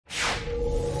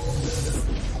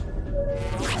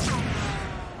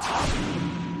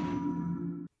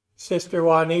Sister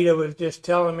Juanita was just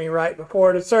telling me right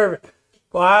before the service.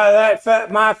 Well,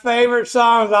 my favorite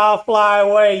song is "I'll Fly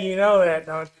Away." You know that,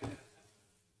 don't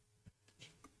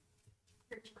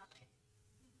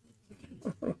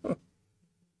you?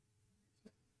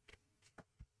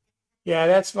 Yeah,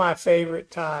 that's my favorite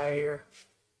tie here.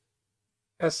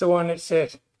 That's the one that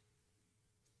says,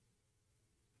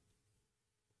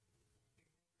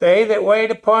 "They that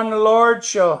wait upon the Lord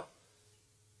shall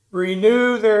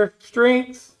renew their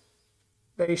strength.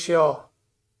 They shall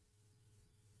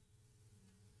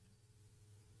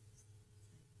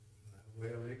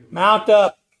mount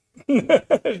up."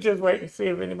 Just waiting to see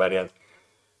if anybody else.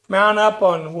 Mount up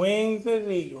on wings as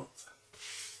eagles.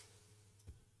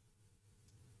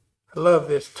 I love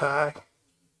this tie.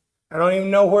 I don't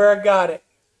even know where I got it,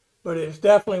 but it's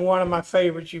definitely one of my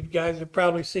favorites. You guys have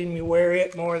probably seen me wear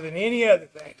it more than any other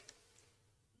thing.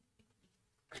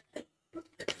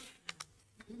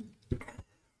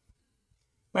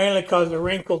 Mainly because the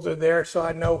wrinkles are there, so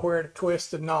I know where to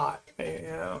twist the knot. You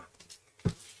know.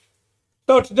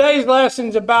 So today's lesson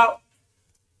is about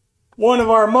one of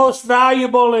our most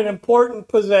valuable and important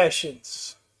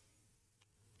possessions.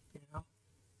 You know.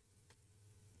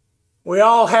 We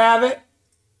all have it.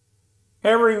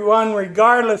 Everyone,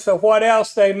 regardless of what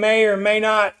else they may or may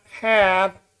not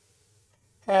have,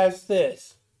 has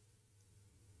this.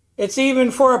 It's even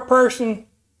for a person,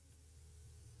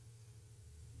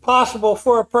 possible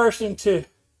for a person to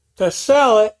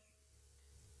sell it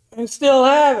and still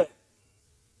have it.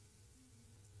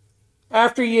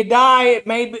 After you die, it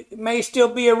may still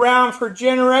be around for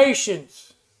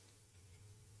generations.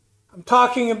 I'm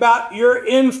talking about your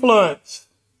influence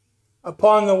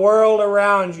upon the world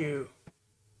around you.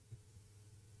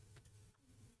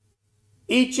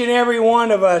 Each and every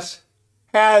one of us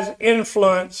has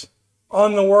influence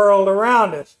on the world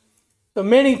around us. So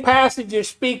many passages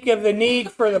speak of the need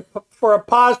for a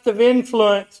positive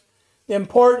influence, the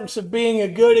importance of being a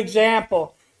good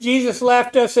example. Jesus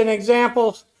left us an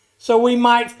example so we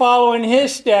might follow in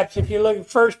his steps. If you look at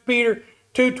 1 Peter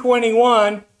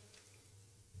 2:21,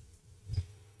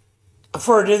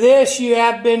 "For to this you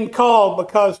have been called,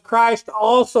 because Christ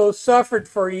also suffered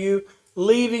for you,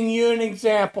 leaving you an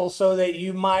example so that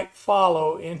you might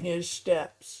follow in his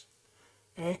steps."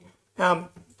 Okay?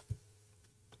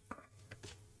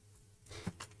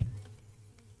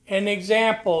 An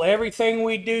example. Everything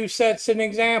we do sets an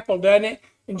example, doesn't it?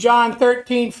 In John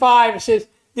 13:5, it says,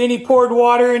 "Then he poured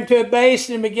water into a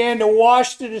basin and began to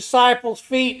wash the disciples'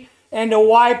 feet and to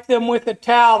wipe them with a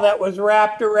towel that was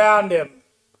wrapped around him."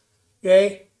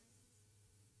 Okay?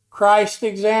 Christ's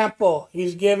example.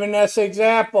 He's given us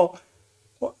example.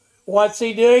 What's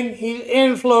he doing? He's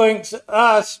influenced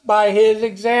us by his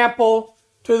example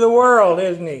to the world,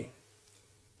 isn't he?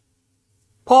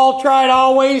 Paul tried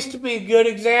always to be a good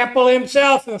example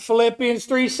himself. In Philippians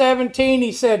 3:17,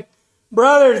 he said,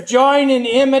 "Brothers, join in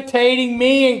imitating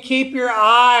me and keep your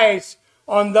eyes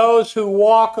on those who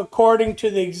walk according to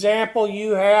the example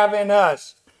you have in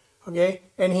us." Okay?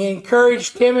 And he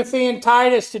encouraged Timothy and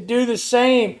Titus to do the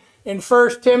same in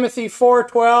 1 Timothy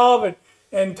 4:12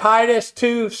 and Titus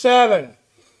 2:7.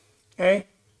 Okay?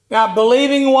 Now,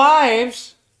 believing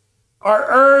wives are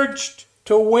urged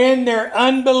to win their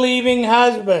unbelieving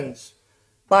husbands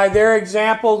by their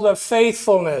examples of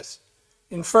faithfulness.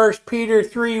 In 1 Peter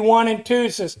 3:1 and 2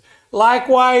 says,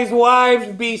 "Likewise, wives,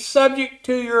 be subject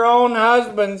to your own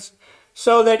husbands,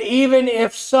 so that even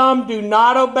if some do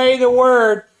not obey the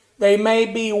word, they may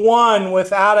be won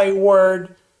without a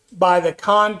word by the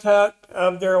conduct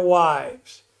of their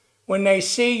wives, when they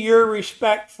see your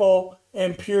respectful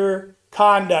and pure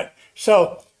conduct."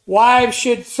 So, wives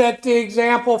should set the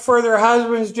example for their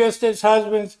husbands, just as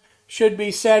husbands should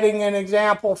be setting an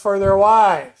example for their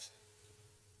wives.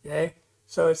 Okay?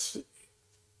 So it's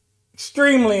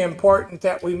extremely important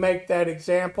that we make that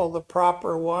example the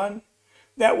proper one,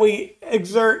 that we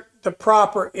exert the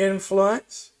proper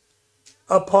influence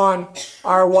upon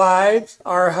our wives,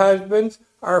 our husbands,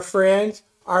 our friends,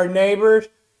 our neighbors,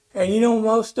 and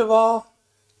most of all,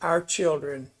 our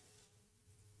children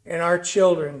and our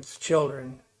children's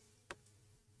children.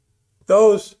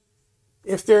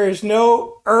 If there is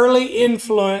no early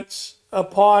influence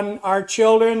upon our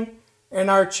children and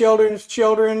our children's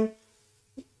children,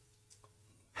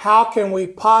 how can we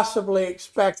possibly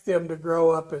expect them to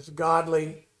grow up as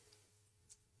godly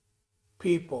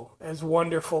people, as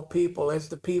wonderful people, as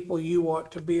the people you want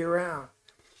to be around?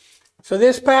 So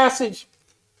this passage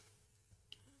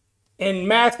in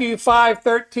Matthew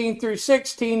 5:13 through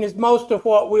 16 is most of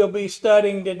what we'll be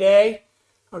studying today.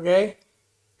 Okay?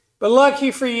 But lucky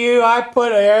for you, I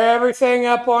put everything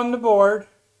up on the board.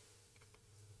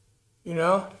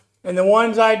 And the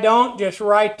ones I don't, just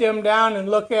write them down and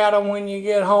look at them when you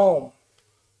get home.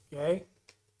 Okay?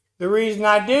 The reason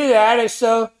I do that is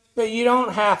so that you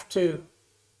don't have to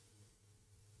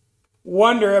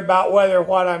wonder about whether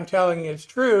what I'm telling you is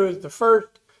true, is the first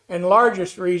and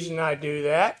largest reason I do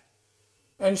that.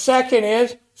 And second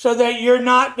is so that you're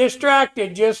not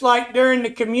distracted. Just like during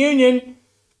the communion,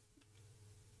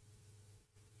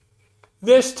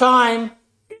 this time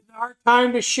is our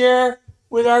time to share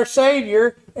with our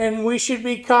Savior, and we should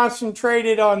be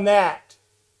concentrated on that.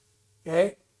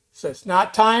 Okay? So it's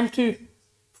not time to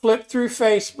flip through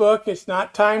Facebook. It's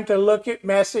not time to look at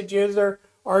messages or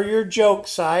your joke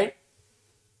site.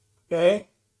 Okay?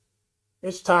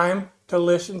 It's time to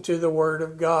listen to the Word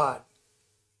of God.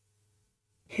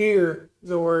 Hear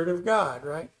the Word of God,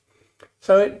 right?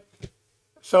 So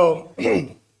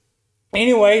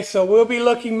anyway, so we'll be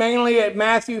looking mainly at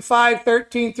Matthew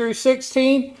 5:13 through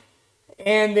 16,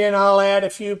 and then I'll add a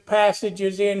few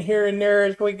passages in here and there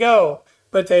as we go,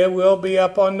 but they will be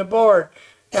up on the board.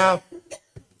 Now,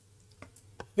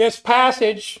 this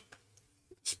passage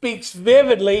speaks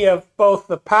vividly of both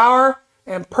the power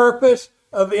and purpose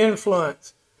of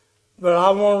influence. But I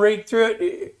want to read through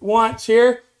it once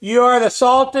here. You are the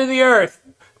salt of the earth,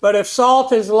 but if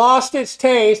salt has lost its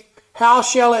taste, how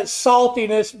shall its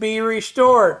saltiness be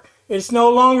restored? It's no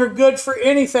longer good for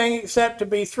anything except to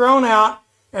be thrown out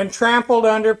and trampled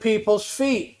under people's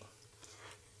feet.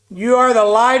 You are the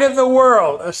light of the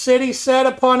world. A city set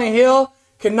upon a hill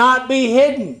cannot be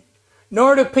hidden,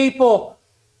 nor do people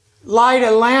light a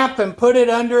lamp and put it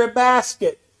under a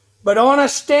basket, but on a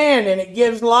stand, and it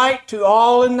gives light to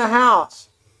all in the house.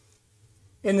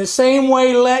 In the same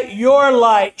way, let your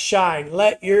light shine.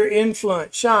 Let your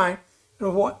influence shine.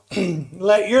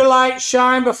 Let your light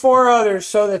shine before others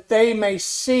so that they may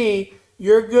see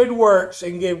your good works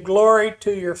and give glory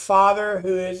to your Father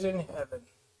who is in heaven.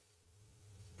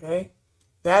 Okay?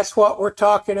 That's what we're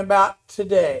talking about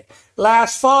today.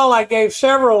 Last fall, I gave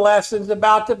several lessons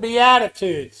about the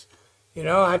Beatitudes. You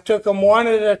know, I took them one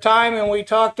at a time and we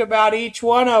talked about each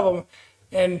one of them.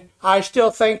 And I still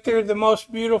think they're the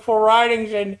most beautiful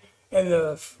writings, and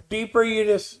the deeper you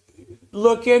just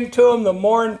look into them, the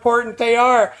more important they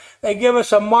are. They give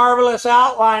us a marvelous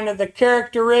outline of the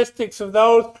characteristics of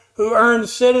those who earn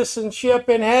citizenship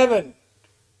in heaven.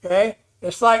 Okay?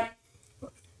 It's like,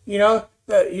 you know,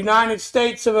 the United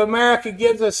States of America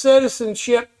gives a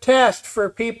citizenship test for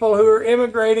people who are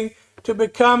immigrating to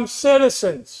become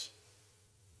citizens.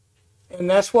 And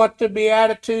that's what the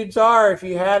Beatitudes are. If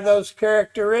you have those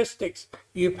characteristics,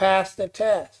 you pass the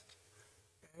test.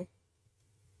 Okay?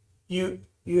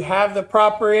 You have the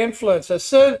proper influence. A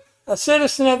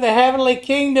citizen of the heavenly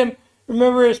kingdom,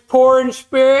 remember, is poor in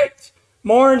spirit,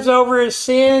 mourns over his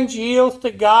sins, yields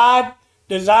to God,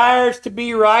 desires to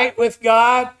be right with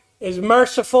God, is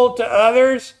merciful to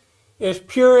others, is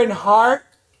pure in heart,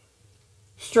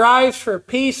 strives for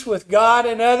peace with God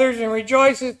and others, and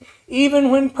rejoices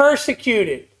even when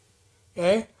persecuted.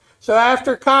 Okay? So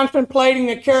after contemplating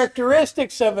the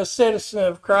characteristics of a citizen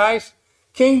of Christ's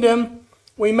kingdom,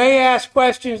 we may ask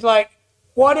questions like,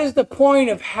 what is the point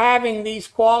of having these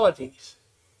qualities?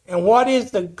 And what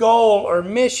is the goal or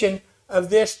mission of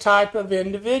this type of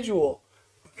individual?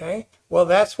 Okay? Well,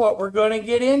 that's what we're going to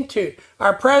get into.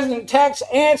 Our present text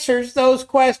answers those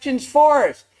questions for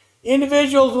us.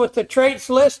 Individuals with the traits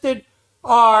listed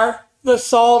are the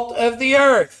salt of the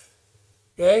earth,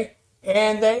 okay?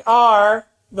 And they are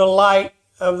the light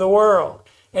of the world.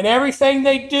 And everything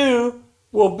they do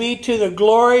will be to the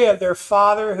glory of their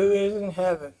Father who is in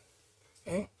heaven.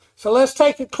 Okay? So let's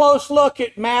take a close look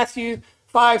at Matthew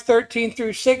 5:13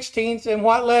 through 16 and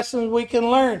what lessons we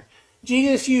can learn.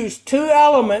 Jesus used two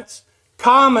elements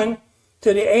common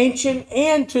to the ancient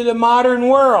and to the modern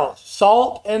world,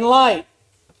 salt and light.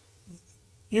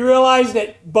 You realize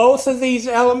that both of these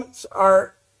elements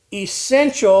are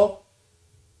essential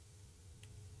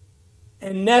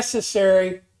and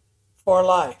necessary for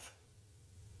life.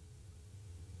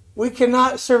 We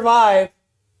cannot survive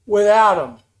without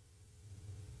them.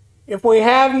 If we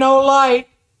have no light,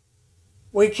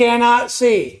 we cannot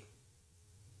see.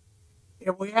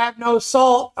 If we have no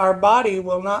salt, our body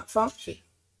will not function.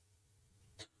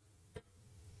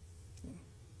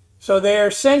 So they are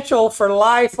essential for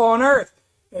life on earth.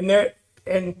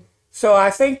 And so I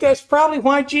think that's probably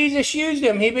why Jesus used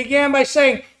them. He began by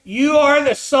saying, you are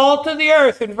the salt of the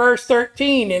earth in verse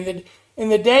 13. In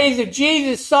the days of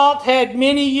Jesus, salt had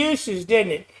many uses,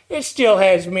 didn't it? It still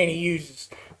has many uses,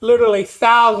 literally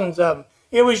thousands of them.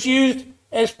 It was used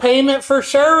as payment for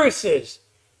services.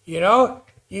 You know,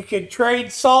 you could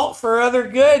trade salt for other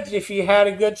goods if you had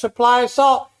a good supply of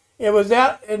salt. It was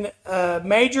a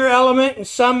major element in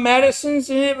some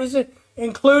medicines, and it was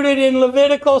included in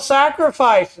Levitical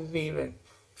sacrifices even.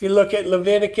 If you look at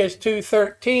Leviticus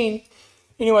 2:13.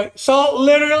 Anyway, salt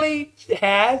literally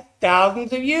has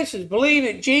thousands of uses. Believe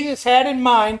it, Jesus had in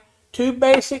mind two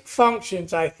basic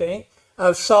functions, I think,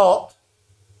 of salt.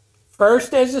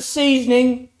 First, as a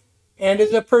seasoning and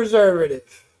as a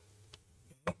preservative.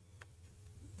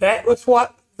 That was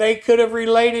what they could have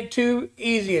related to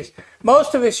easiest.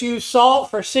 Most of us use salt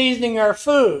for seasoning our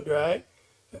food, right?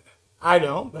 I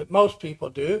don't, but most people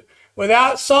do.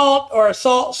 Without salt or a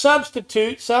salt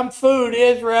substitute, some food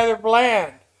is rather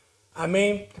bland. I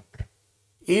mean,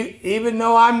 even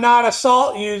though I'm not a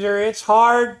salt user, it's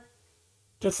hard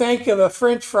to think of a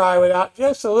French fry without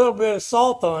just a little bit of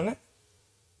salt on it.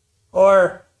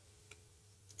 Or,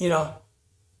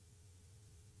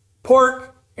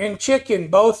 pork and chicken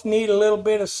both need a little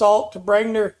bit of salt to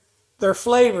bring their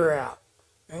flavor out.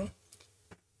 Okay?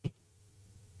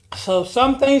 So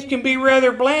some things can be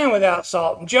rather bland without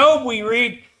salt. In Job we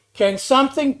read, can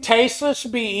something tasteless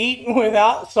be eaten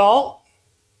without salt?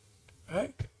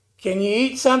 Right? Can you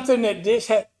eat something that just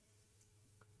had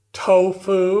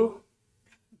tofu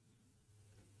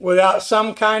without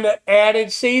some kind of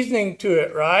added seasoning to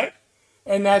it, right?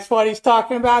 And that's what he's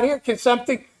talking about here. Can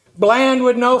something bland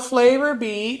with no flavor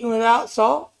be eaten without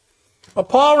salt? Well,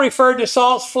 Paul referred to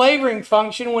salt's flavoring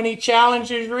function when he challenged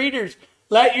his readers.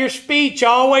 Let your speech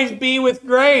always be with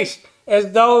grace,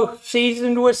 as though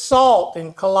seasoned with salt,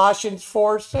 in Colossians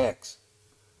 4:6.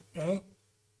 Okay?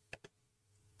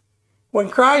 When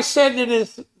Christ said that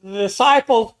his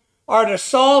disciples are the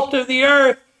salt of the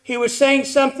earth, he was saying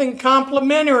something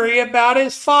complimentary about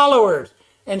his followers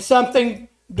and something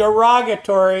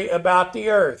derogatory about the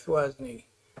earth, wasn't he?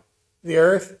 The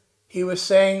earth, he was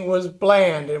saying, was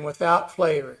bland and without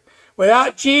flavor.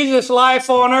 Without Jesus, life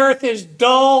on earth is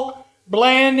dull,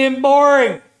 bland, and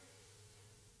boring.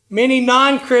 Many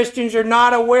non-Christians are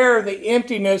not aware of the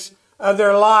emptiness of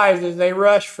their lives as they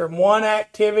rush from one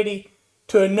activity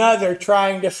to another,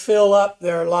 trying to fill up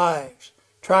their lives,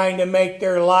 trying to make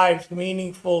their lives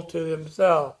meaningful to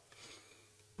themselves.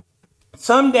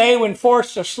 Someday, when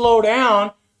forced to slow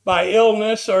down by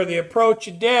illness or the approach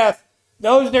of death,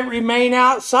 those that remain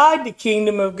outside the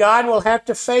kingdom of God will have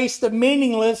to face the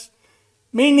meaninglessness,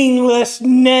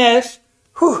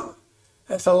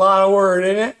 that's a lot of word,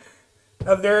 isn't it,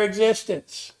 of their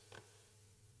existence.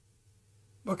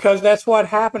 Because that's what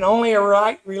happened. Only a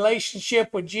right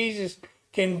relationship with Jesus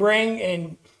can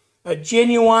bring a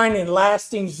genuine and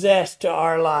lasting zest to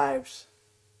our lives.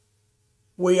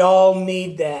 We all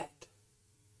need that.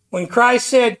 When Christ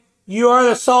said, you are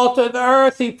the salt of the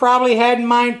earth, he probably had in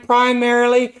mind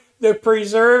primarily the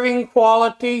preserving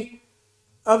quality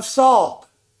of salt.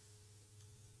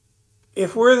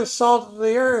 If we're the salt of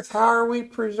the earth, how are we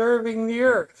preserving the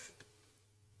earth?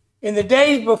 In the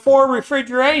days before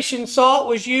refrigeration, salt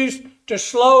was used to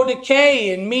slow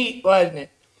decay in meat, wasn't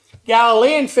it?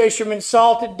 Galilean fishermen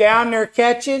salted down their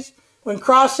catches. When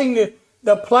crossing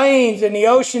the plains and the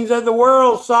oceans of the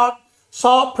world,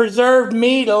 salt preserved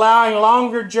meat, allowing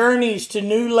longer journeys to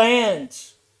new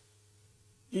lands.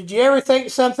 Did you ever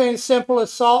think something as simple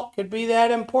as salt could be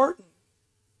that important?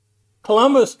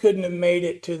 Columbus couldn't have made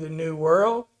it to the New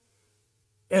World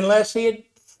unless he had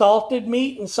salted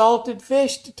meat and salted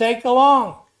fish to take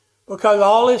along, because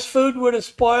all his food would have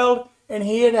spoiled and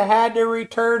he had had to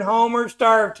return home or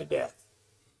starve to death.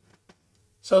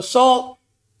 So salt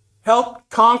helped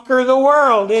conquer the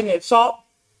world, didn't it? Salt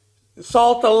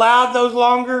allowed those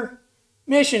longer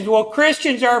missions. Well,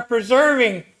 Christians are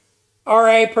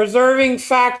a preserving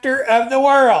factor of the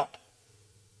world.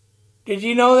 Did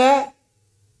you know that?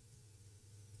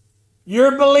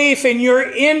 Your belief and your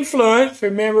influence,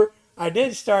 remember, I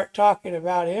did start talking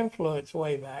about influence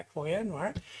way back when,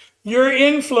 right? Your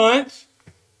influence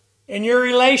and your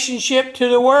relationship to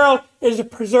the world is a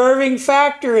preserving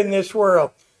factor in this world.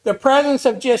 The presence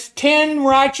of just 10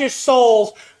 righteous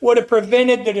souls would have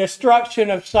prevented the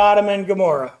destruction of Sodom and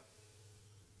Gomorrah.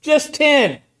 Just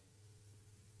 10.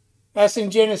 That's in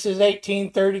Genesis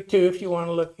 18:32 if you want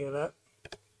to look it up.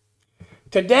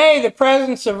 Today, the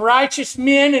presence of righteous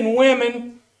men and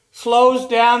women slows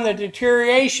down the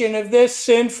deterioration of this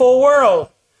sinful world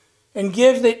and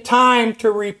gives it time to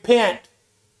repent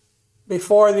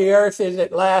before the earth is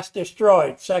at last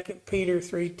destroyed. 2 Peter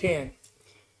 3:10.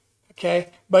 Okay?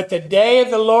 But the day of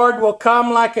the Lord will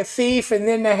come like a thief, and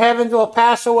then the heavens will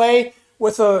pass away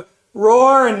with a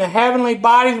roar, and the heavenly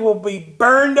bodies will be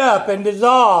burned up and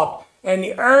dissolved, and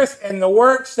the earth and the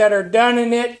works that are done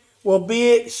in it will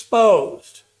be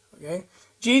exposed. Okay?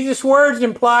 Jesus' words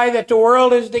imply that the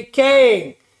world is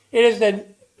decaying. It is the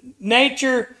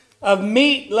nature of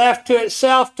meat left to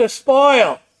itself to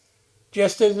spoil,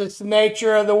 just as it's the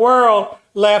nature of the world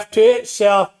left to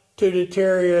itself to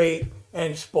deteriorate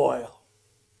and spoil.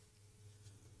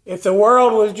 If the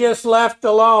world was just left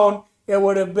alone, it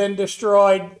would have been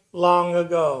destroyed long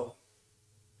ago.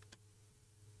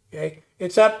 Okay?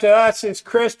 It's up to us as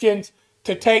Christians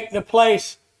to take the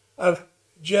place of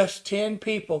just 10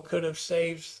 people could have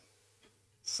saved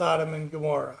Sodom and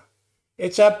Gomorrah.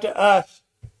 It's up to us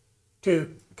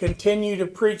to continue to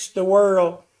preach the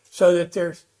word so that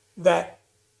there's that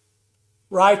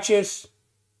righteous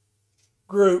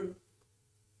group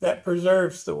that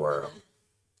preserves the world.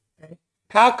 Okay?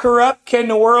 How corrupt can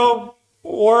the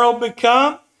world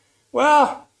become?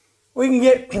 Well, we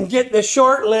can get the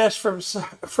short list from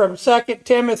 2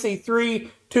 Timothy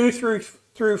 3:2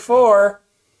 through 4,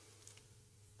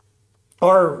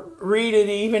 or read it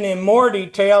even in more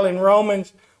detail in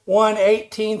Romans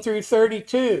 1:18 through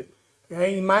 32.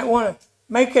 Okay, you might want to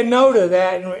make a note of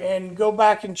that and go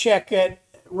back and check at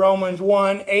Romans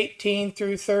 1:18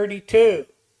 through 32.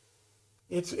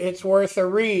 It's worth a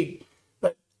read.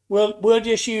 But we'll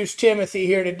just use Timothy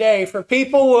here today. For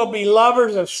people will be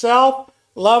lovers of self,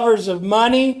 lovers of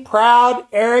money, proud,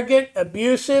 arrogant,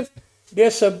 abusive,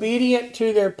 disobedient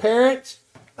to their parents,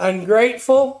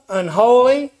 ungrateful,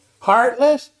 unholy,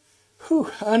 heartless,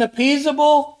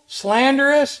 unappeasable,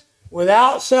 slanderous,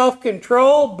 without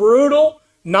self-control, brutal,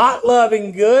 not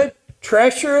loving good,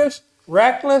 treacherous,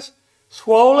 reckless,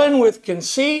 swollen with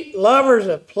conceit, lovers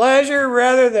of pleasure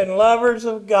rather than lovers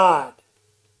of God.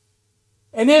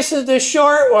 And this is the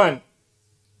short one.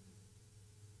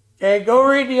 Okay, go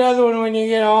read the other one when you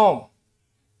get home.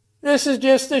 This is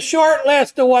just the short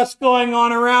list of what's going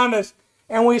on around us.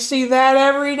 And we see that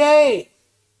every day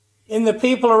in the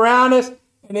people around us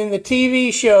and in the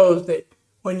TV shows that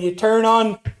when you turn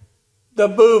on the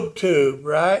boob tube,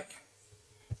 right?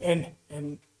 And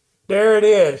there it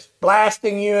is,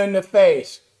 blasting you in the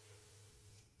face.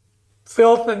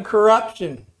 Filth and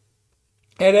corruption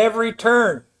at every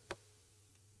turn.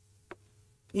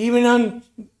 Even on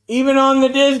the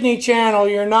Disney Channel,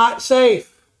 you're not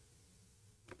safe.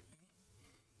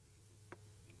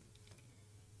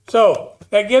 So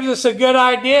that gives us a good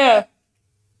idea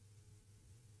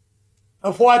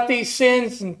of what these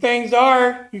sins and things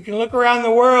are. You can look around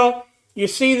the world. You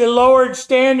see the lowered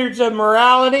standards of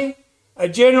morality, a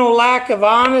general lack of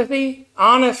honesty,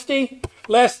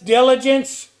 less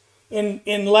diligence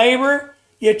in labor.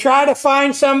 You try to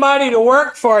find somebody to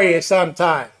work for you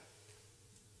sometime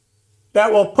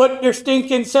that will put their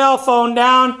stinking cell phone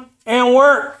down and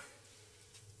work.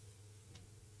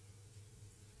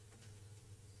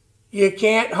 You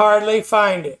can't hardly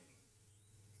find it.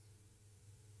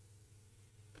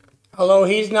 Although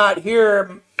he's not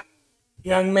here,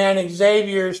 young man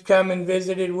Xavier's come and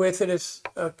visited with us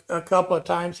a couple of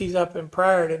times. He's up in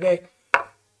Pryor today.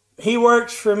 He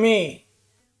works for me.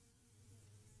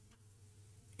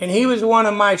 And he was one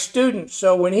of my students,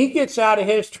 so when he gets out of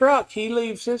his truck, he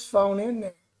leaves his phone in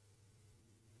there.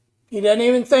 He doesn't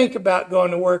even think about going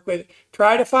to work with it.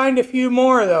 Try to find a few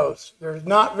more of those. There's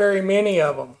not very many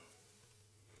of them.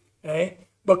 Okay?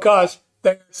 Because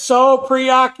they're so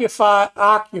preoccupied.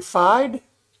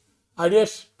 I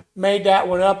just made that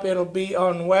one up. It'll be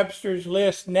on Webster's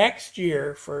list next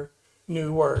year for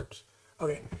new words.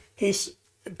 Okay.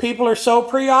 People are so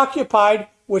preoccupied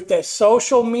with the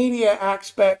social media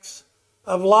aspects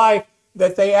of life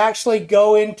that they actually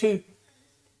go into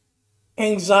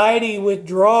anxiety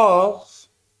withdrawals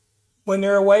when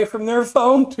they're away from their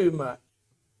phone too much.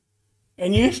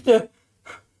 And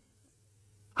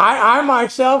I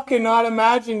myself cannot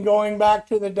imagine going back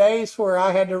to the days where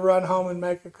I had to run home and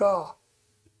make a call,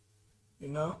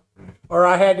 or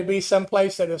I had to be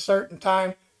someplace at a certain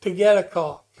time to get a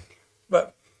call.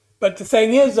 But the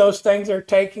thing is, those things are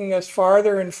taking us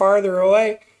farther and farther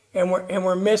away, and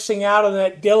we're missing out on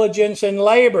that diligence in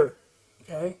labor,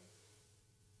 okay?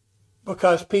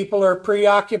 Because people are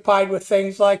preoccupied with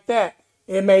things like that.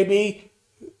 It may be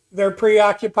they're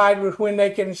preoccupied with when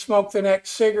they can smoke the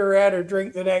next cigarette or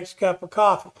drink the next cup of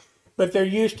coffee. But there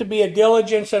used to be a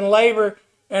diligence in labor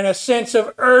and a sense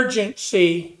of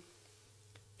urgency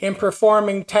in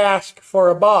performing tasks for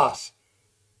a boss.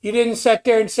 You didn't sit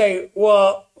there and say,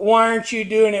 well, why aren't you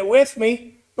doing it with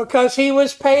me? Because he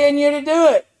was paying you to do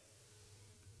it.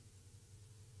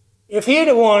 If he'd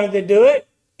have wanted to do it,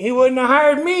 he wouldn't have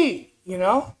hired me,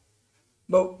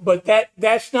 But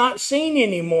that's not seen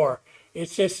anymore.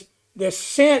 It's just this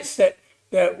sense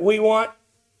that we want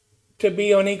to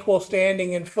be on equal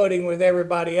standing and footing with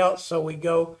everybody else, so we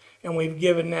go and we've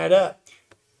given that up.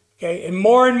 Okay, and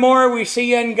more we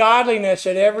see ungodliness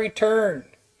at every turn.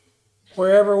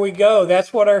 wherever we go.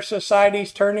 That's what our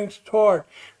society's turning toward.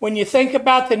 When you think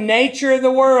about the nature of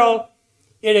the world,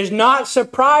 it is not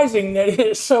surprising that it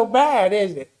is so bad,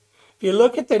 is it? If you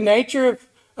look at the nature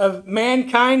of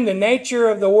mankind, the nature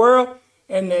of the world,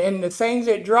 and the things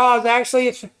it draws,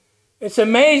 actually it's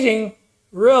amazing,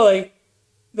 really,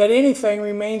 that anything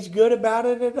remains good about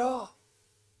it at all.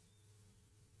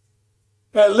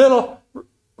 That little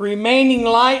remaining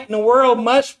light in the world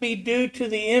must be due to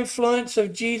the influence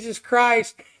of Jesus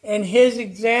Christ and his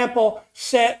example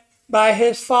set by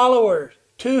his followers,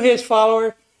 to his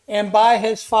followers, and by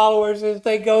his followers as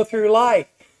they go through life.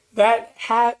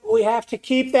 We have to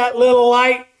keep that little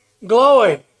light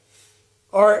glowing,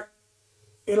 or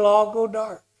it'll all go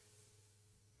dark.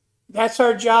 That's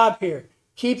our job here.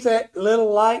 Keep that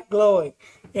little light glowing.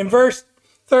 In verse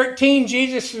 13,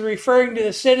 Jesus is referring to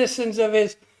the citizens of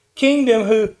his kingdom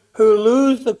who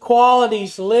lose the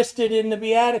qualities listed in the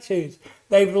Beatitudes.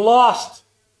 They've lost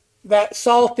that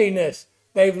saltiness.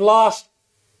 They've lost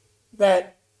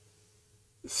that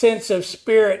sense of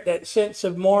spirit, that sense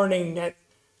of mourning, that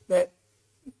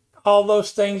all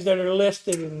those things that are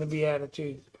listed in the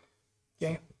Beatitudes.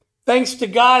 Okay? Thanks to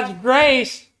God's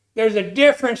grace, there's a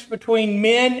difference between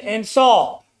men and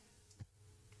salt.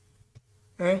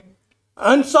 Okay?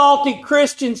 Unsalty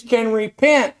Christians can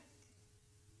repent.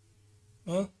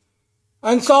 Okay?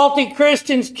 Unsalty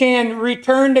Christians can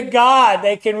return to God.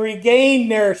 They can regain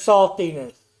their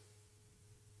saltiness.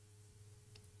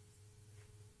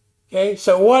 Okay,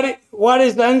 so what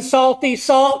is the unsalty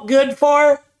salt good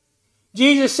for?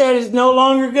 Jesus said it's no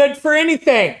longer good for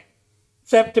anything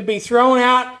except to be thrown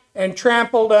out and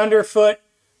trampled underfoot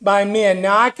by men.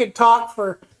 Now, I could talk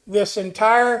for this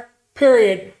entire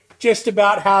period just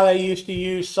about how they used to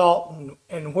use salt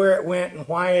and where it went and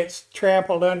why it's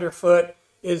trampled underfoot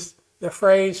is the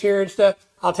phrase here and stuff.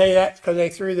 I'll tell you that's because they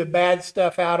threw the bad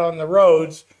stuff out on the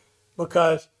roads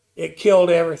because it killed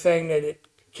everything that it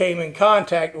came in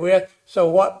contact with. So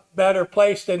what better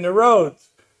place than the roads?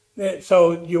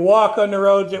 So you walk on the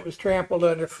roads, it was trampled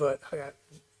underfoot.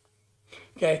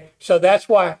 Okay, so that's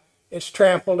why it's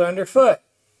trampled underfoot.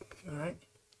 All right.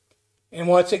 And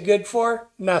what's it good for?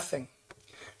 Nothing.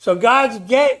 So God's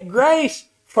grace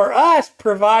for us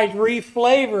provides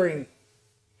reflavoring.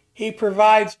 He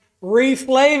provides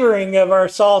reflavoring of our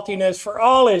saltiness for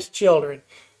all his children.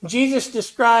 Jesus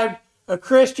described a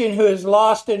Christian who is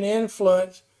lost in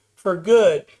influence for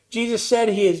good. Jesus said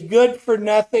he is good for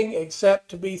nothing except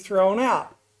to be thrown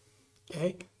out.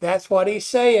 Okay? That's what he's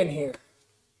saying here.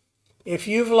 If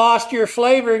you've lost your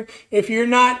flavoring, if you're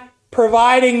not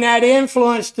providing that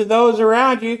influence to those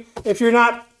around you, if you're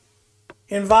not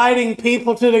inviting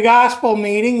people to the gospel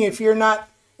meeting, if you're not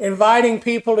inviting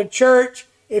people to church,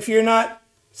 if you're not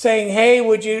saying, hey,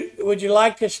 would you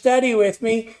like to study with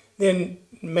me, then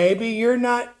maybe you're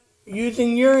not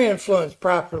using your influence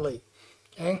properly.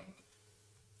 Okay?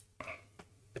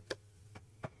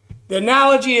 The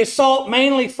analogy of salt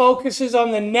mainly focuses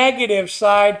on the negative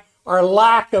side or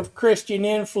lack of Christian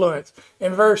influence.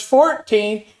 In verse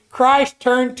 14, Christ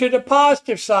turned to the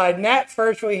positive side. And that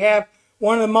first we have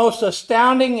one of the most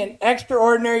astounding and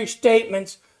extraordinary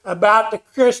statements about the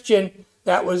Christian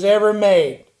that was ever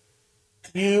made.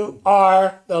 You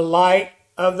are the light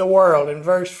of the world, in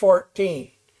verse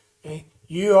 14. Okay?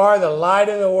 You are the light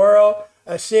of the world.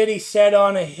 A city set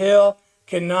on a hill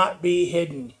cannot be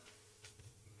hidden.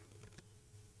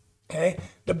 Okay?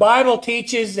 The Bible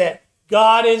teaches that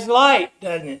God is light,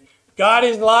 doesn't it? God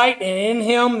is light, and in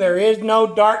him there is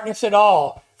no darkness at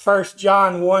all. 1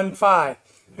 John 1:5.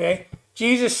 Okay?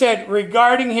 Jesus said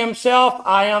regarding himself,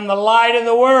 I am the light of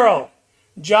the world.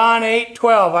 John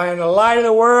 8:12. I am the light of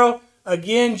the world.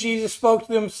 Again, Jesus spoke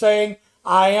to them saying,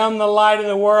 I am the light of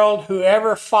the world.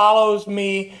 Whoever follows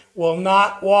me will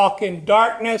not walk in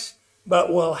darkness,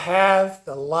 but will have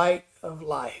the light of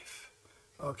life.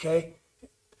 Okay?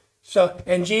 So,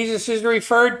 and Jesus is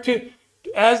referred to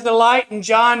as the light in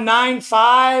John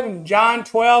 9:5 and John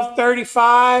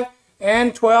 12:35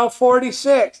 and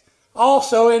 12:46.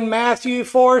 Also in Matthew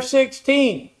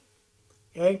 4:16.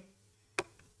 Okay?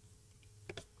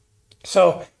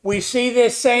 So we see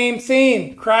this same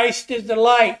theme. Christ is the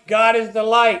light. God is the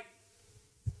light.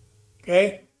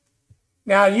 Okay?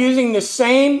 Now, using the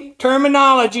same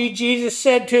terminology, Jesus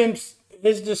said to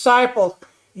his disciples,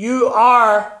 you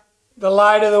are the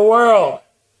light of the world.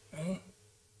 Okay?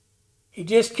 He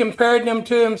just compared them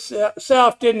to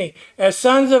himself, didn't he? As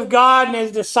sons of God and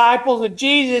as disciples of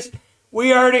Jesus,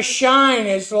 we are to shine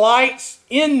as lights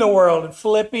in the world. And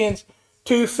Philippians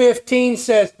 2:15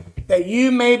 says, that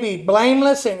you may be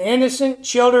blameless and innocent,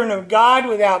 children of God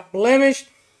without blemish,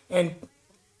 and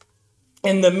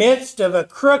in the midst of a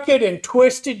crooked and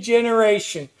twisted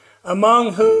generation,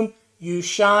 among whom you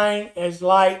shine as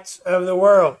lights of the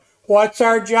world. What's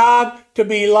our job? To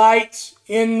be lights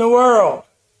in the world.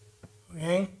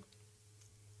 Okay?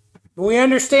 We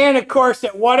understand, of course,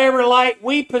 that whatever light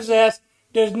we possess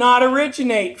does not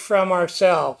originate from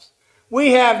ourselves.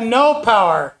 We have no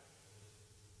power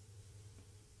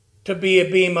to be a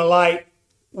beam of light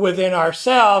within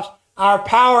ourselves. Our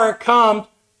power comes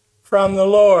from the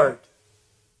Lord.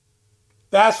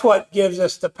 That's what gives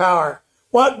us the power.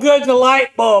 What good's a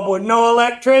light bulb with no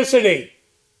electricity?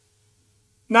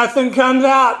 Nothing comes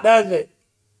out, does it?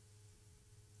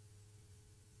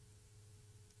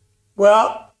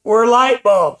 Well, we're light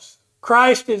bulbs.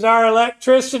 Christ is our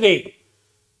electricity.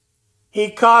 He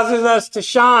causes us to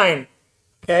shine.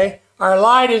 Okay? Our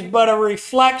light is but a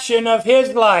reflection of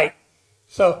His light.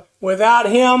 So without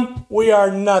Him, we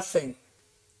are nothing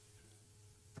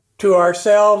to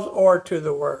ourselves or to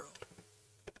the world.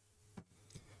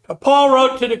 Paul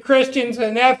wrote to the Christians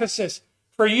in Ephesus,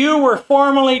 "For you were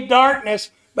formerly darkness,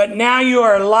 but now you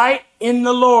are light in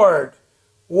the Lord.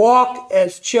 Walk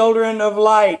as children of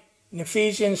light." In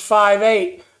Ephesians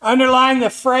 5:8. Underline the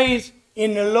phrase,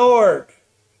 in the Lord.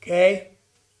 Okay?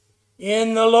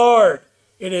 In the Lord.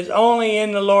 It is only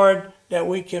in the Lord that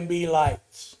we can be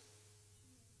lights.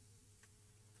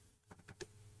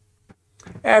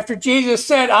 After Jesus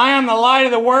said, "I am the light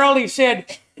of the world," He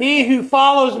said, "He who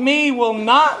follows me will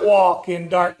not walk in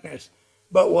darkness,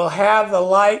 but will have the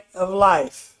light of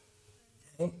life."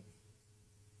 Okay?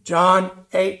 John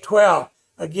 8:12.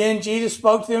 Again, Jesus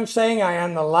spoke to them saying, "I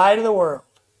am the light of the world."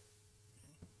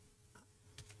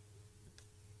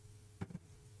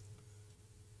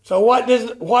 So what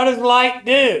does light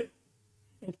do?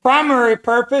 Its primary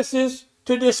purpose is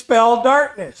to dispel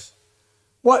darkness.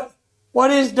 What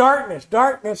is darkness?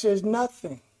 Darkness is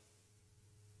nothing.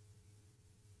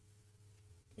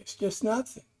 It's just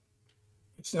nothing.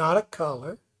 It's not a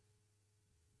color.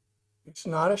 It's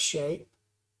not a shape.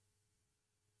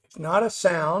 It's not a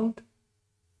sound.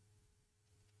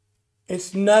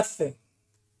 It's nothing.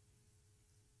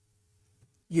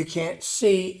 You can't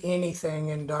see anything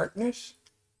in darkness.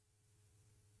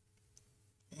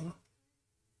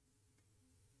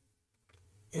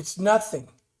 It's nothing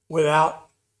without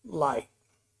light.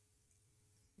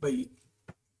 But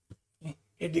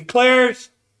it declares,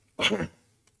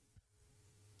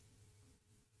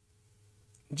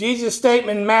 Jesus'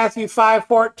 statement in Matthew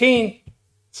 5:14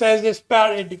 says this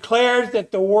about it. It declares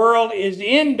that the world is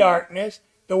in darkness.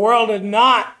 The world does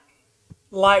not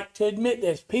like to admit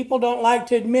this. People don't like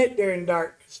to admit they're in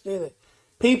darkness, do they?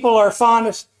 People are fond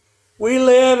of, we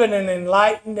live in an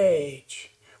enlightened age.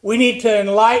 We need to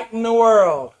enlighten the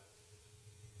world.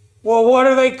 Well, what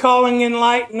are they calling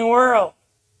enlighten the world?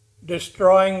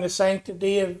 Destroying the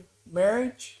sanctity of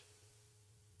marriage?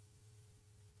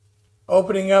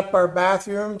 Opening up our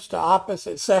bathrooms to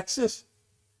opposite sexes?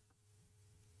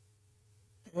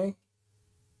 Okay.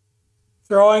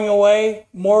 Throwing away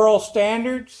moral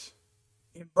standards?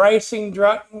 Embracing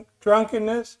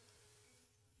drunkenness?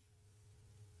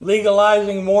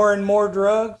 Legalizing more and more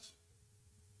drugs?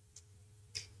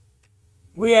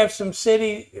 We have some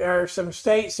cities or some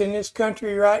states in this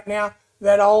country right now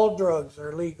that all drugs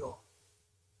are legal.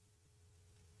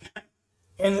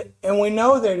 And we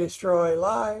know they destroy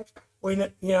lives.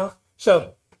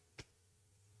 So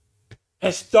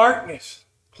it's darkness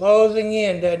closing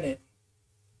in, doesn't it?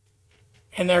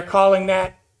 And they're calling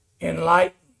that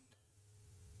enlightened.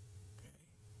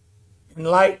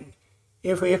 Enlightened.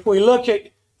 If we look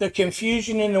at the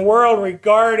confusion in the world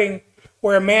regarding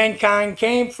where mankind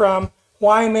came from,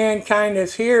 why mankind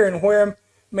is here and where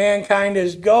mankind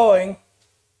is going,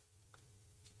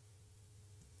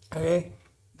 okay,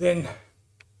 then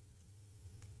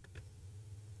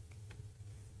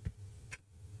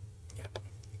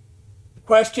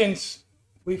questions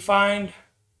we find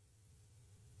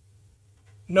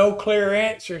no clear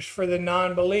answers for the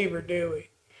non-believer, do we?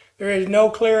 There is no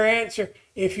clear answer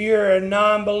if you're a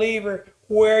non-believer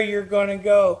where you're going to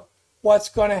go, what's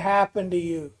going to happen to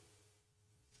you.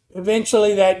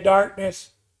 Eventually that darkness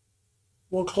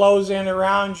will close in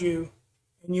around you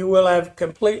and you will have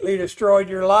completely destroyed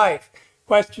your life.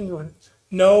 Questions with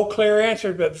no clear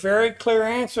answers, but very clear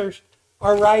answers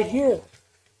are right here.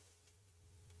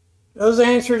 Those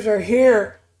answers are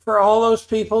here for all those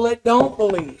people that don't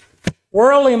believe.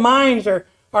 Worldly minds are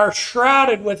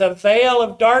shrouded with a veil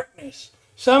of darkness.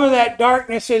 Some of that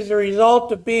darkness is the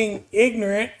result of being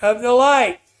ignorant of the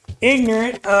light.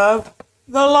 Ignorant of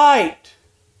the light.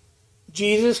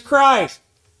 Jesus Christ,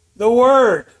 the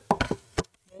Word.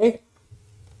 Okay?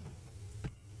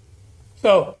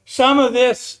 So some of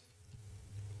this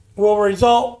will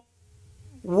result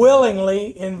willingly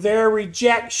in their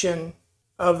rejection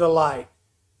of the light.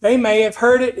 They may have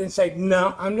heard it and say,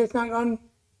 no, I'm not going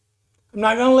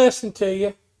to listen to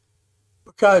you,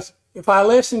 because if I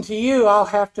listen to you, I'll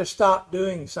have to stop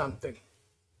doing something.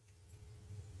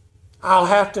 I'll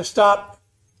have to stop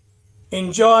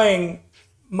enjoying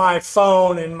my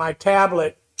phone and my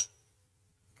tablet,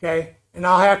 okay? And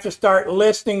I'll have to start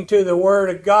listening to the Word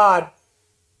of God.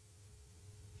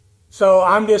 So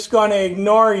I'm just going to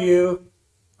ignore you,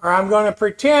 or I'm going to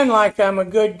pretend like I'm a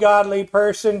good, godly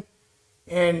person,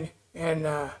 and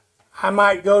I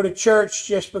might go to church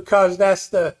just because that's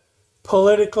the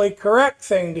politically correct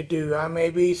thing to do. I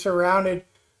may be surrounded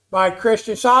by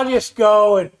Christians, so I'll just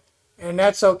go, and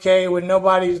that's okay. When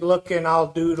nobody's looking, I'll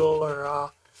doodle,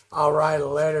 or I'll write a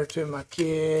letter to my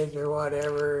kids or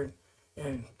whatever,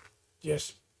 and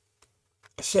just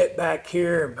sit back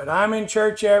here. But I'm in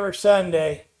church every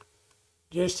Sunday,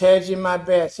 just hedging my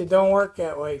bets. It don't work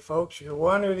that way, folks. You're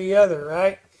one or the other,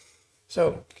 right?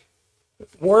 So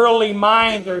worldly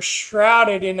minds are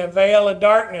shrouded in a veil of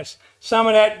darkness. Some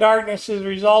of that darkness is a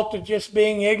result of just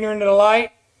being ignorant of the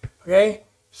light. Okay?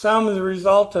 Some is a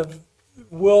result of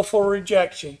willful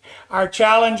rejection. Our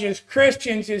challenge as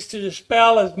Christians is to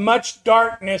dispel as much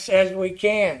darkness as we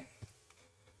can.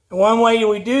 And one way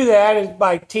we do that is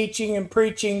by teaching and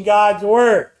preaching God's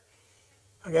Word.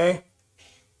 Okay?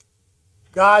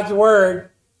 God's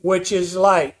Word, which is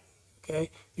light.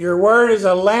 Okay? Your Word is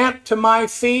a lamp to my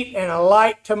feet and a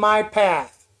light to my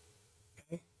path.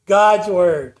 Okay? God's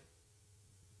Word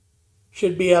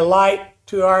should be a light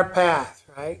to our path,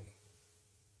 right?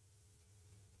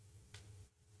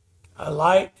 A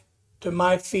light to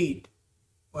my feet.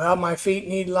 Well, my feet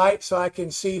need light so I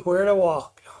can see where to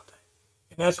walk.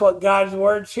 And that's what God's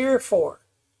Word's here for.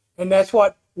 And that's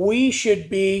what we should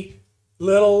be,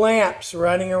 little lamps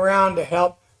running around to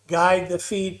help guide the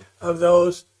feet of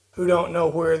those who don't know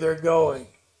where they're going.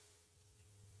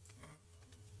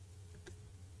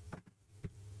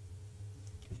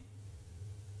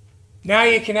 Now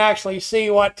you can actually see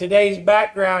what today's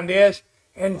background is,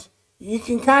 and you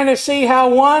can kind of see how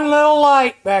one little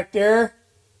light back there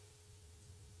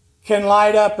can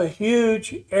light up a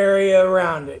huge area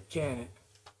around it, can it?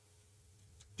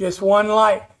 Just one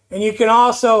light. And you can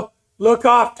also look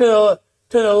off to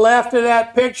the left of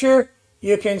that picture.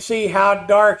 You can see how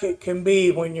dark it can be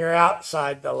when you're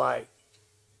outside the light.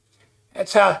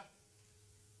 That's how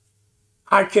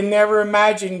I can never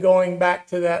imagine going back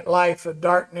to that life of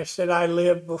darkness that I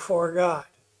lived before God.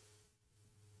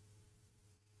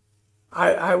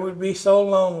 I would be so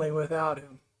lonely without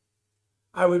Him.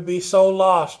 I would be so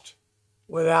lost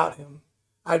without Him.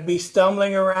 I'd be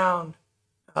stumbling around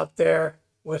out there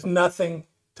with nothing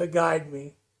to guide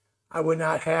me. I would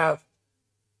not have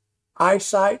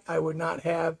eyesight. I would not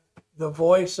have the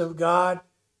voice of God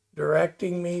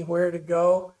directing me where to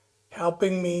go,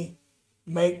 helping me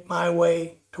make my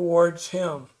way towards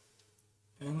Him.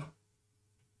 And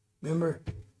remember,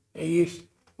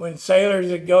 when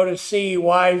sailors would go to sea,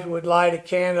 wives would light a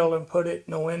candle and put it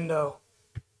in the window,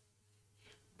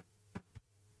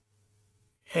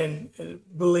 and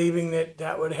believing that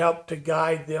that would help to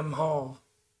guide them home.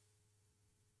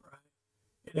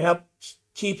 It helped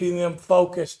keeping them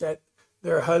focused that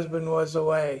their husband was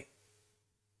away.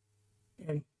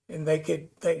 And they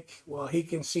could think, well, he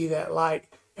can see that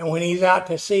light. And when he's out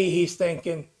to sea, he's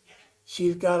thinking,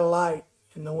 she's got a light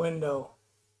in the window.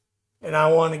 And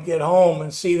I want to get home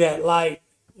and see that light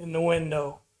in the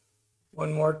window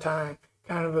one more time.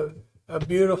 Kind of a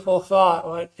beautiful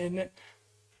thought, isn't it?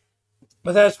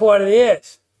 But that's what it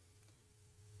is.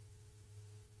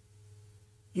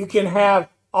 You can have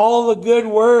all the good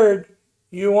word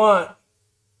you want,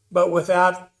 but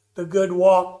without the good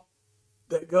walk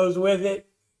that goes with it,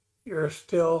 you're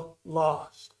still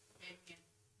lost.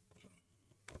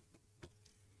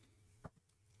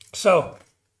 So,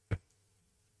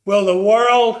 will the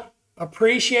world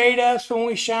appreciate us when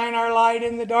we shine our light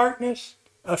in the darkness?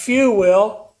 A few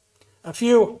will. A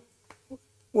few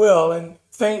will, and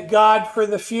thank God for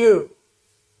the few.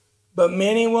 But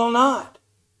many will not.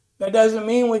 That doesn't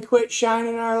mean we quit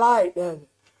shining our light, does it?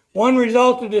 One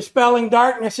result of dispelling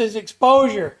darkness is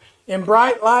exposure. In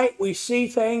bright light, we see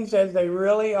things as they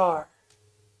really are.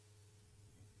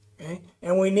 Okay?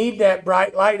 And we need that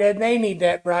bright light, and they need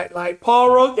that bright light.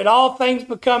 Paul wrote that all things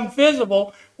become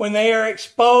visible when they are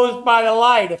exposed by the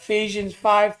light, Ephesians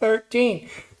 5:13.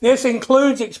 This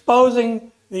includes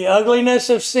exposing the ugliness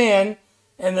of sin,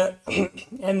 and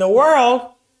the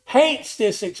world hates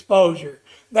this exposure.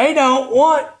 They don't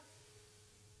want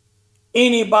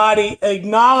anybody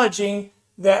acknowledging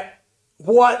that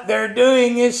what they're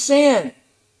doing is sin.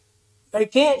 They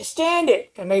can't stand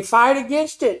it, and they fight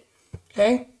against it.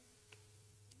 Okay?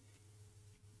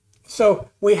 So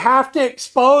we have to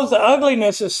expose the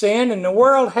ugliness of sin, and the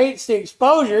world hates the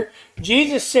exposure.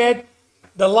 Jesus said,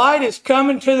 the light is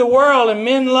coming to the world, and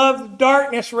men love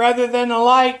darkness rather than the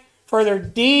light, for their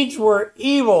deeds were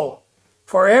evil.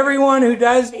 For everyone who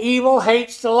does evil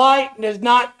hates the light and does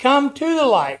not come to the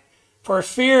light, for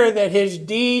fear that his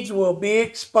deeds will be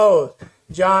exposed.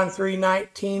 John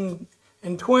 3:19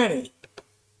 and 20.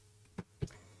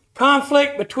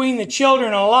 Conflict between the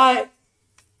children of light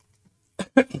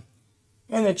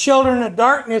and the children of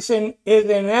darkness is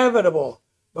inevitable,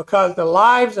 because the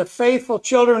lives of faithful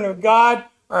children of God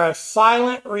are a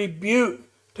silent rebuke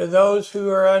to those who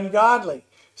are ungodly.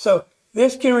 So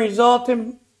this can result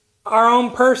in our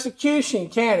own persecution,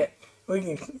 can't it? We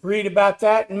can read about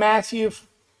that in Matthew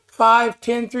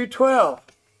 5:10 through 12.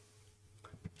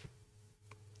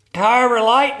 However,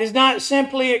 light does not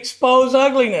simply expose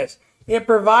ugliness. It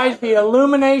provides the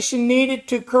illumination needed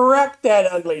to correct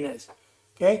that ugliness.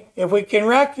 Okay? If we can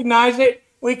recognize it,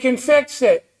 we can fix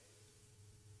it.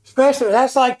 Especially,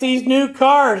 that's like these new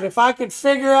cars. If I could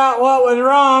figure out what was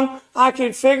wrong, I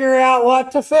could figure out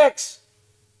what to fix.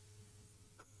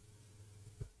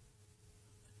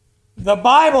 The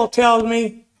Bible tells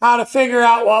me how to figure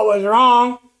out what was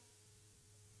wrong.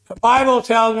 The Bible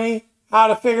tells me how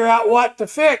to figure out what to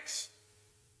fix.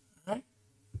 Right?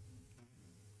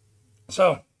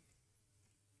 So,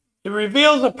 it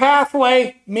reveals a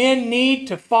pathway men need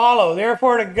to follow.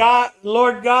 Therefore, the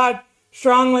Lord God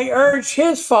strongly urged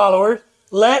his followers,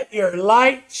 let your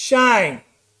light shine.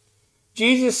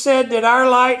 Jesus said that our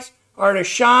lights are to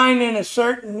shine in a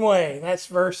certain way. That's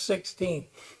verse 16.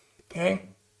 Okay?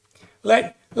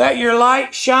 Let your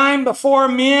light shine before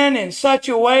men in such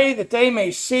a way that they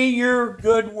may see your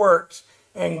good works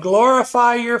and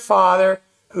glorify your Father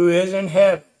who is in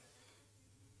heaven.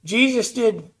 Jesus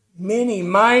did many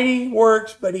mighty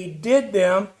works, but he did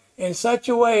them in such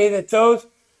a way that those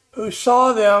who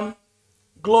saw them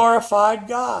glorified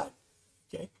God.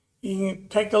 Okay? You can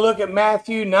take a look at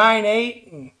Matthew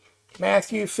 9:8 and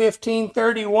Matthew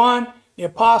 15:31. The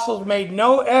apostles made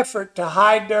no effort to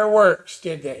hide their works,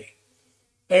 did they?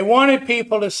 They wanted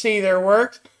people to see their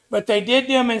works, but they did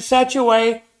them in such a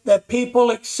way that people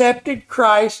accepted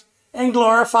Christ and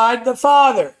glorified the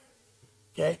Father.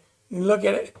 Okay? You look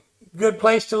at it. Good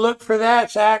place to look for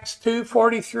that is Acts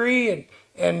 2:43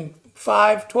 and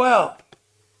 5:12.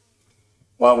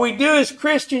 What we do as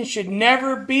Christians should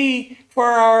never be for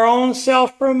our own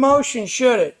self-promotion,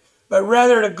 should it? But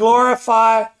rather to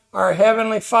glorify our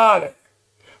Heavenly Father.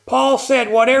 Paul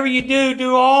said, whatever you do,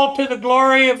 do all to the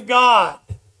glory of God.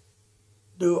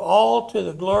 Do all to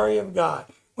the glory of God.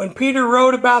 When Peter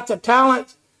wrote about the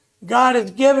talents God has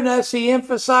given us, he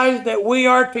emphasized that we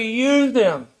are to use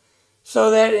them so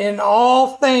that in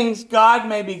all things God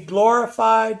may be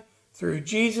glorified through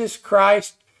Jesus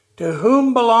Christ, to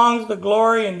whom belongs the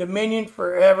glory and dominion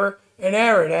forever and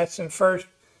ever. That's in 1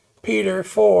 Peter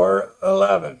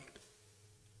 4:11.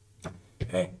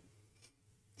 Okay.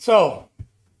 So,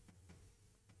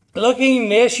 looking at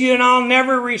this, you and I'll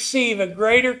never receive a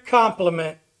greater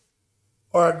compliment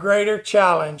or a greater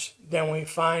challenge than we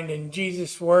find in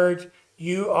Jesus' words,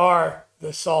 you are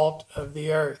the salt of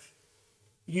the earth.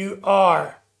 You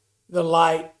are the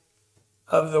light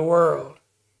of the world.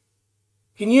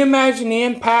 Can you imagine the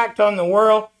impact on the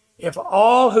world if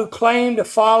all who claim to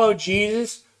follow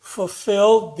Jesus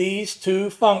fulfilled these two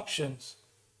functions?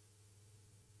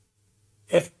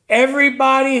 If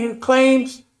everybody who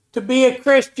claims to be a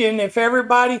Christian, if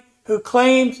everybody who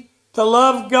claims to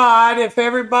love God, if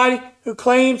everybody who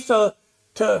claims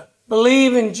to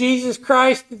believe in Jesus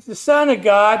Christ as the Son of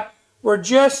God were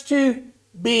just to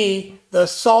be the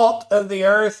salt of the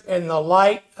earth and the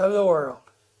light of the world,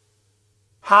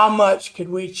 how much could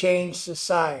we change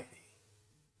society?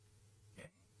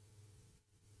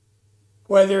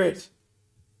 Whether it's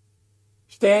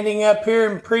standing up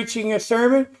here and preaching a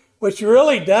sermon, which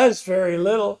really does very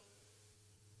little,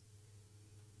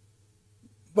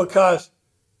 because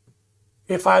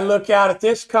if I look out at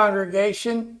this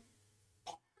congregation,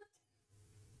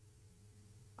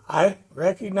 I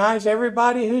recognize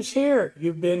everybody who's here.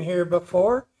 You've been here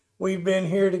before. We've been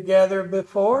here together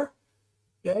before.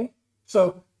 Okay?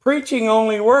 So preaching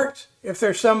only works if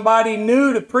there's somebody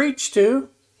new to preach to.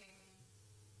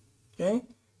 Okay?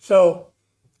 So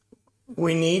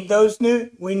we need those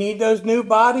new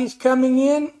bodies coming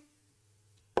in.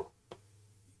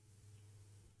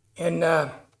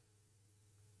 And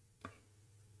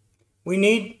we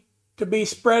need to be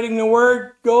spreading the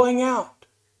word going out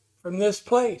from this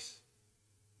place.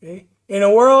 Okay? In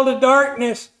a world of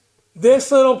darkness,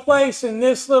 this little place and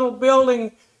this little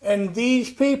building and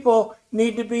these people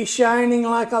need to be shining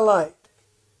like a light.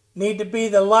 Need to be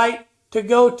the light to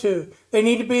go to. They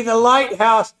need to be the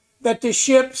lighthouse that the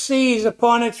ship sees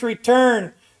upon its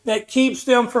return, that keeps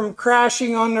them from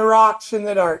crashing on the rocks in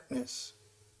the darkness.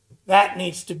 That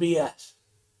needs to be us.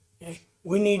 Okay?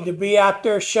 We need to be out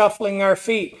there shuffling our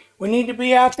feet. We need to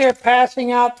be out there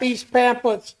passing out these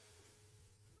pamphlets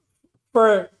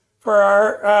for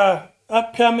our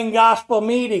upcoming gospel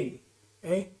meeting.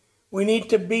 Okay? We need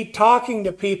to be talking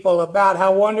to people about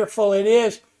how wonderful it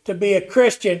is to be a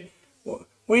Christian.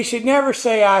 We should never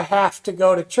say, I have to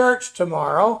go to church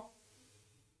tomorrow.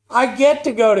 I get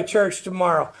to go to church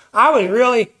tomorrow.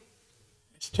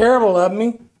 It's terrible of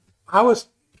me. I was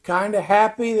kind of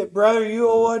happy that Brother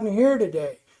Ewell wasn't here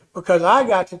today because I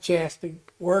got the chance to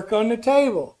work on the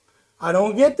table. I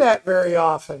don't get that very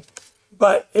often,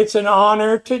 but it's an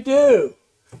honor to do.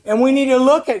 And we need to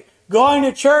look at going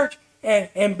to church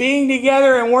and being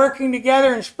together and working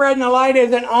together and spreading the light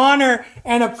as an honor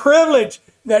and a privilege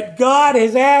that God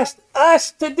has asked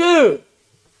us to do.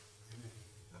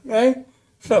 Okay?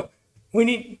 So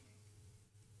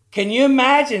can you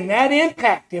imagine that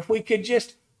impact if we could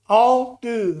just all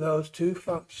do those two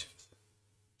functions?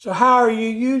 So how are you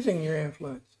using your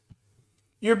influence?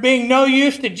 You're being no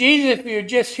use to Jesus if you're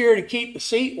just here to keep the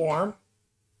seat warm.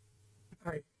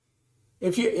 All right.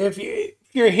 If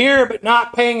you're here but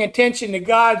not paying attention to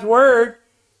God's word,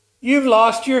 you've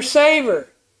lost your savor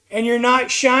and you're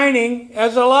not shining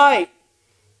as a light.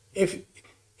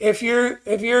 If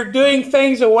you're doing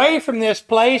things away from this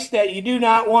place that you do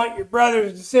not want your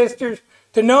brothers and sisters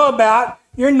to know about,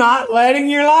 you're not letting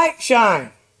your light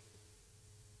shine.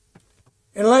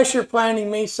 Unless you're planning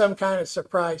me some kind of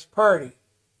surprise party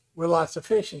with lots of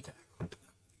fishing tackle.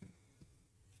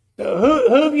 So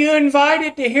who have you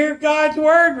invited to hear God's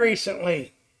word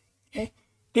recently? Okay.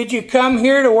 Did you come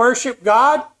here to worship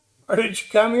God, or did you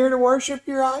come here to worship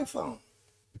your iPhone?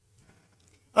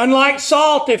 Unlike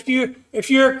salt, if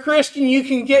you're a Christian, you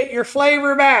can get your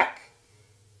flavor back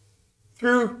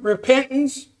through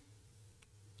repentance.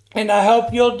 And I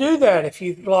hope you'll do that if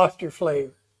you've lost your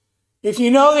flavor. If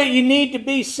you know that you need to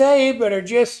be saved but are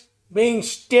just being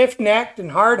stiff-necked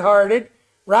and hard-hearted,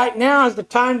 right now is the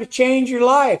time to change your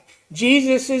life.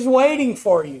 Jesus is waiting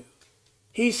for you.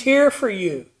 He's here for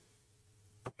you.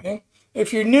 Okay?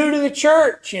 If you're new to the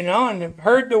church, and have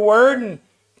heard the word and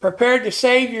prepared to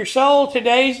save your soul,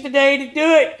 today's the day to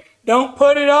do it. Don't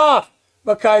put it off,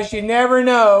 because you never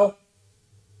know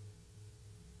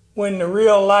when the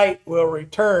real light will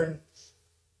return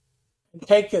and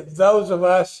take those of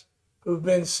us who've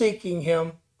been seeking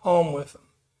him home with them.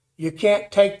 You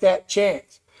can't take that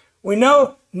chance. We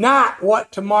know not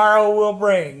what tomorrow will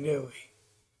bring, do we?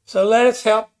 So let us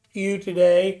help you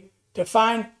today to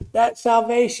find that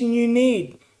salvation you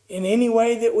need in any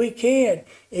way that we can.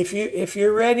 If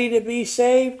you're ready to be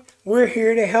saved, we're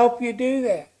here to help you do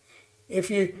that.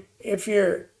 If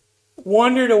you're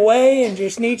wandered away and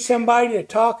just need somebody to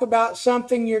talk about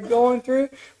something you're going through,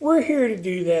 we're here to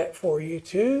do that for you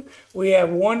too. We have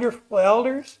wonderful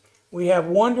elders. We have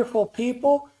wonderful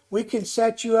people. We can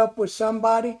set you up with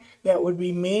somebody that would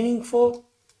be meaningful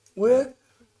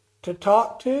to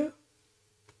talk to.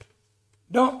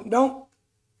 Don't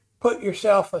put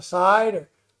yourself aside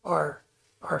or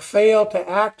fail to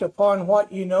act upon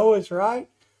what you know is right.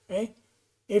 Okay?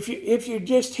 If you're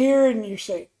just here and you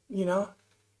say,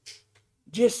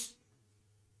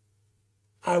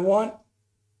 I want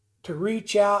to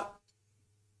reach out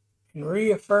and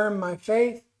reaffirm my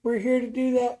faith, we're here to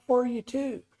do that for you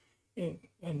too.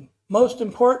 And most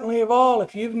importantly of all,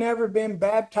 if you've never been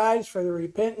baptized for the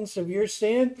repentance of your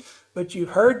sin, but you've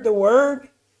heard the word,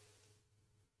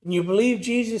 and you believe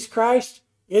Jesus Christ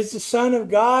is the Son of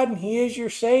God and he is your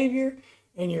Savior,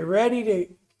 and you're ready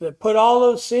to put all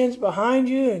those sins behind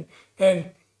you,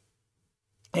 and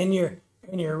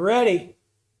you're ready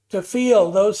to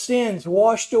feel those sins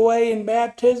washed away in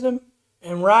baptism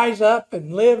and rise up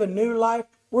and live a new life,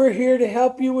 we're here to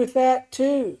help you with that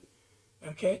too.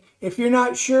 Okay? If you're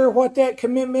not sure what that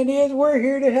commitment is, we're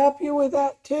here to help you with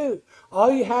that too.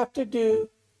 All you have to do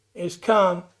is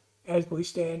come as we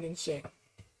stand and sing.